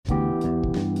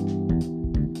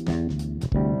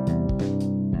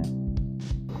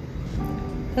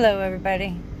Hello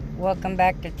everybody, welcome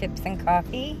back to Tips and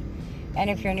Coffee, and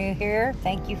if you're new here,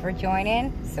 thank you for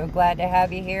joining. So glad to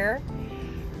have you here.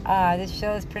 This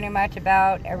show is pretty much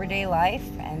about everyday life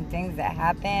and things that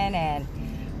happen, and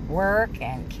work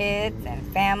and kids and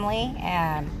family,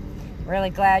 and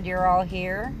really glad you're all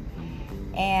here.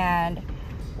 And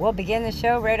we'll begin the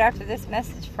show right after this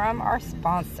message from our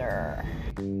sponsor.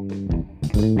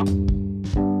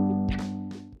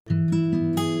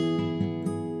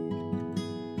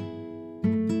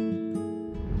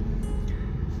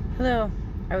 Hello,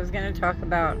 I was going to talk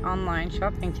about online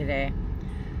shopping today.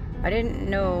 I didn't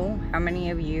know how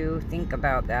many of you think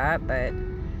about that, but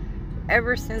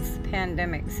ever since the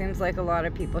pandemic, seems like a lot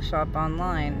of people shop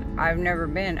online. I've never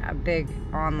been a big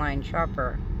online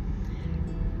shopper.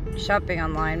 Shopping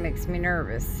online makes me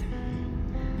nervous.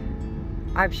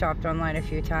 I've shopped online a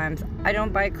few times. I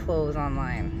don't buy clothes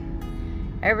online.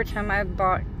 Every time I've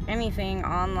bought anything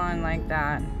online like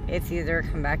that, it's either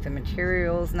come back the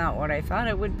materials not what I thought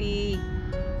it would be,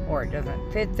 or it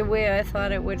doesn't fit the way I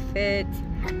thought it would fit.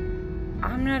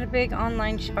 I'm not a big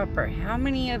online shopper. How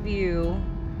many of you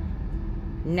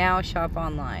now shop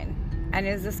online? And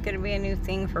is this going to be a new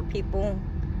thing for people?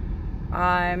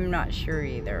 I'm not sure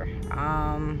either.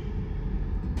 I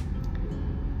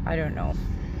don't know.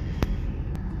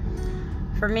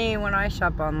 For me, when I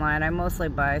shop online, I mostly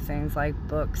buy things like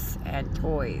books and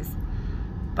toys.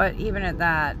 But even at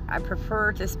that, I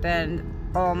prefer to spend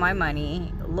all my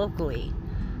money locally.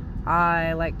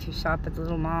 I like to shop at the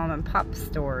little mom and pop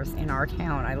stores in our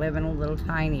town. I live in a little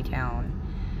tiny town.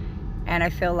 And I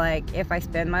feel like if I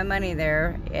spend my money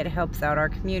there, it helps out our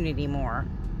community more.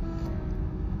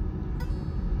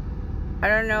 I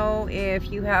don't know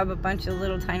if you have a bunch of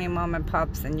little tiny mom and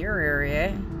pops in your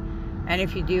area. And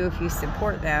if you do, if you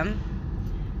support them.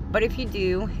 But if you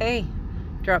do, hey,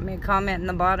 drop me a comment in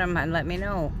the bottom and let me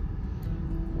know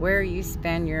where you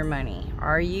spend your money.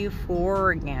 Are you for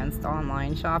or against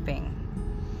online shopping?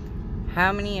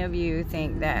 How many of you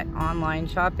think that online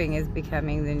shopping is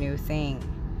becoming the new thing?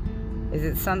 Is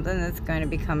it something that's going to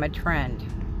become a trend?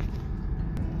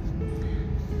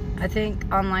 I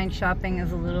think online shopping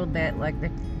is a little bit like the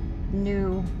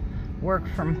new work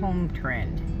from home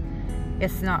trend.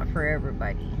 It's not for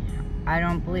everybody. I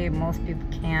don't believe most people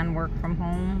can work from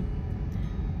home.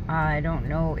 I don't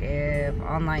know if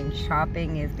online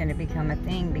shopping is going to become a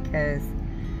thing, because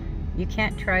you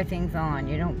can't try things on.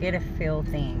 You don't get to feel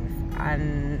things.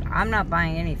 And I'm not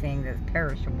buying anything that's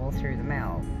perishable through the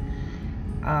mail.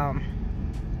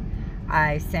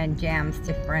 I send jams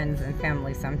to friends and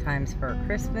family sometimes for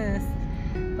Christmas,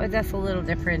 but that's a little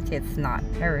different. It's not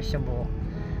perishable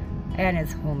and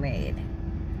it's homemade.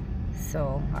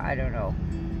 So, I don't know.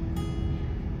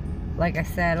 Like I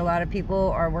said, a lot of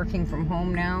people are working from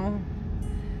home now.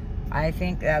 I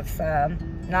think that's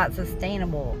not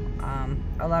sustainable.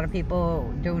 A lot of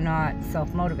people do not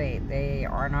self-motivate. They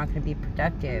are not going to be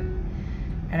productive.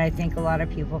 And I think a lot of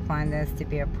people find this to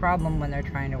be a problem when they're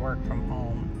trying to work from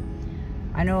home.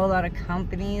 I know a lot of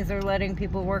companies are letting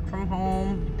people work from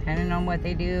home, depending on what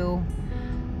they do.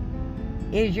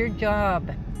 Is your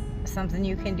job something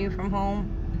you can do from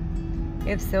home?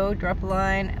 If so, drop a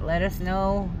line, let us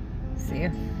know. See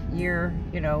if you're,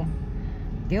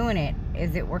 doing it.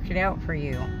 Is it working out for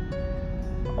you?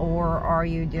 Or are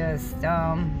you just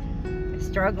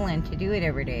struggling to do it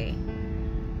every day?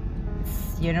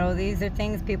 These are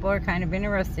things people are kind of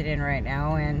interested in right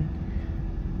now, and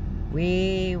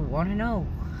we want to know.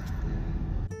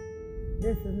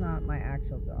 This is not my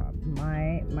actual job.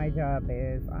 My job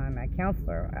is, I'm a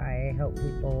counselor. I help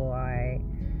people. I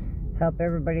help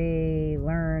everybody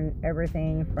learn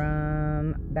everything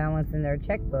from balancing their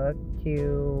checkbook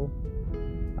to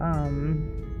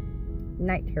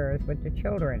night terrors with the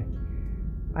children.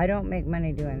 I don't make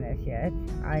money doing this yet.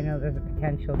 I know there's a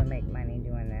potential to make money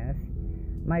doing this.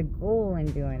 My goal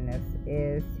in doing this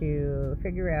is to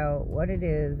figure out what it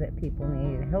is that people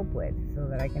need help with so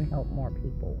that I can help more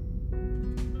people.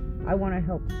 I want to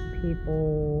help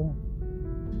people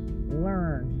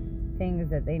learn things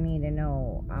that they need to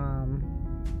know.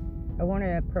 I want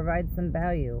to provide some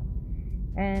value,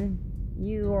 and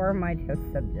you are my test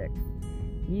subjects.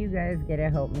 You guys get to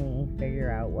help me figure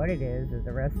out what it is that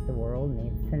the rest of the world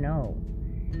needs to know,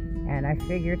 and I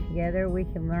figure together we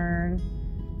can learn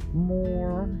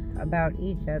more about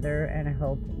each other and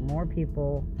help more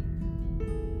people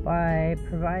by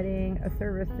providing a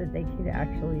service that they could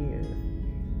actually use.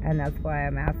 And that's why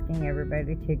I'm asking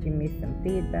everybody to give me some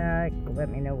feedback, let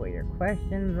me know what your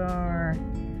questions are.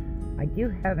 I do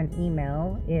have an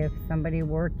email if somebody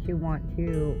were to want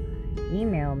to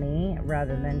email me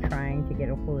rather than trying to get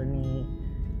a hold of me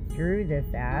through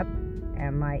this app,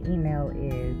 and my email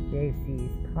is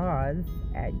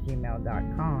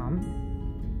jcspods@gmail.com,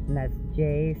 and that's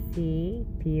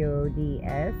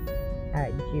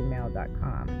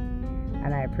jcpods@gmail.com.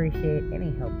 And I appreciate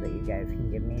any help that you guys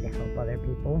can give me to help other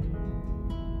people.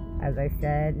 As I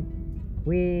said,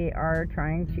 we are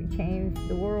trying to change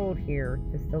the world here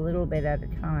just a little bit at a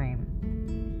time,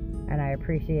 and I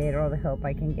appreciate all the help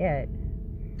I can get.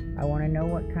 I want to know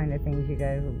what kind of things you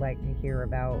guys would like to hear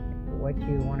about, what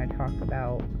you want to talk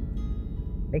about,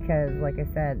 because like I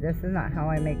said, this is not how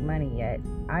I make money yet.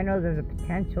 I know there's a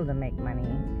potential to make money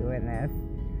doing this.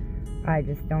 I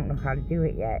just don't know how to do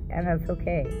it yet, and that's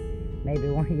okay. Maybe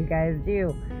one of you guys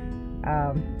do.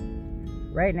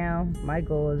 Right now, my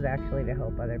goal is actually to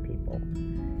help other people.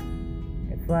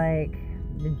 It's like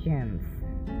the gyms.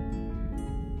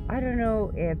 I don't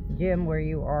know if the gym where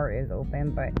you are is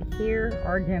open, but here,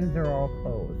 our gyms are all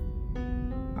closed.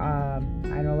 I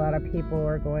know a lot of people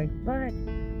are going, but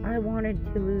I wanted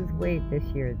to lose weight this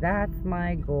year. That's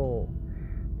my goal.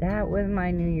 That was my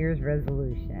New Year's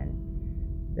resolution.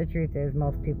 The truth is,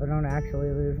 most people don't actually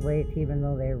lose weight, even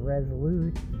though they're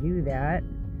resolute to do that,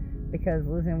 because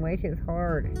losing weight is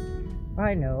hard.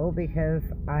 I know, because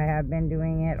I have been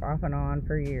doing it off and on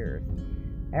for years.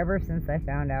 Ever since I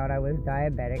found out I was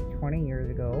diabetic 20 years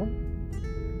ago,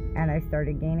 and I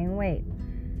started gaining weight,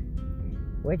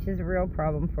 which is a real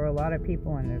problem for a lot of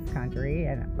people in this country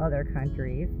and other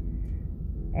countries.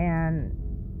 And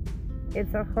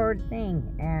it's a hard thing,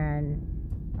 and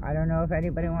I don't know if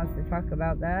anybody wants to talk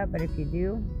about that, but if you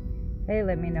do, hey,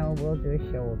 let me know. We'll do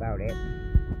a show about it.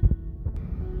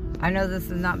 I know this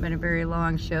has not been a very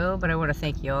long show, but I want to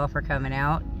thank you all for coming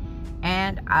out,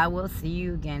 and I will see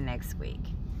you again next week.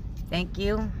 Thank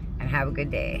you, and have a good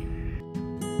day.